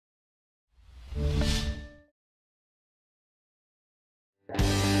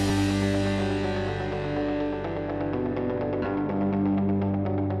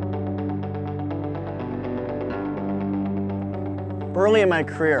Early in my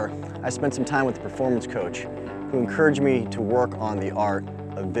career, I spent some time with a performance coach who encouraged me to work on the art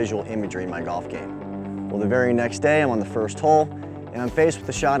of visual imagery in my golf game. Well, the very next day, I'm on the first hole, and I'm faced with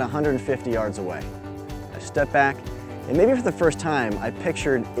a shot 150 yards away. I step back, and maybe for the first time, I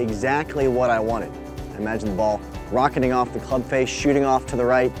pictured exactly what I wanted. I imagined the ball rocketing off the club face, shooting off to the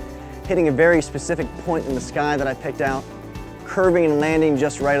right, hitting a very specific point in the sky that I picked out, curving and landing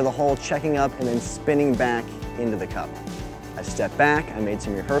just right of the hole, checking up, and then spinning back into the cup. I stepped back, I made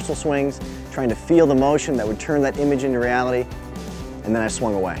some rehearsal swings, trying to feel the motion that would turn that image into reality, and then I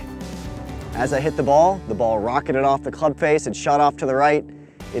swung away. As I hit the ball rocketed off the club face, it shot off to the right,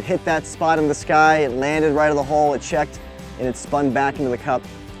 it hit that spot in the sky, it landed right of the hole, it checked, and it spun back into the cup,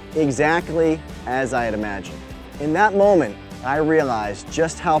 exactly as I had imagined. In that moment, I realized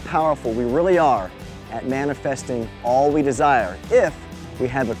just how powerful we really are at manifesting all we desire if we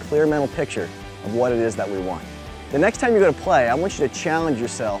have a clear mental picture of what it is that we want. The next time you go to play, I want you to challenge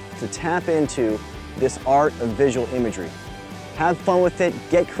yourself to tap into this art of visual imagery. Have fun with it,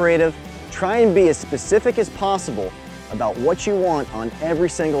 get creative, try and be as specific as possible about what you want on every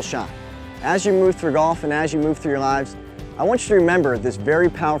single shot. As you move through golf and as you move through your lives, I want you to remember this very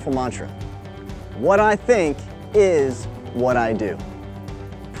powerful mantra. What I think is what I do.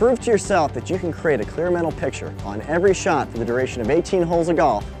 Prove to yourself that you can create a clear mental picture on every shot for the duration of 18 holes of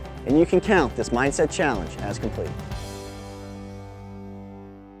golf, and you can count this mindset challenge as complete.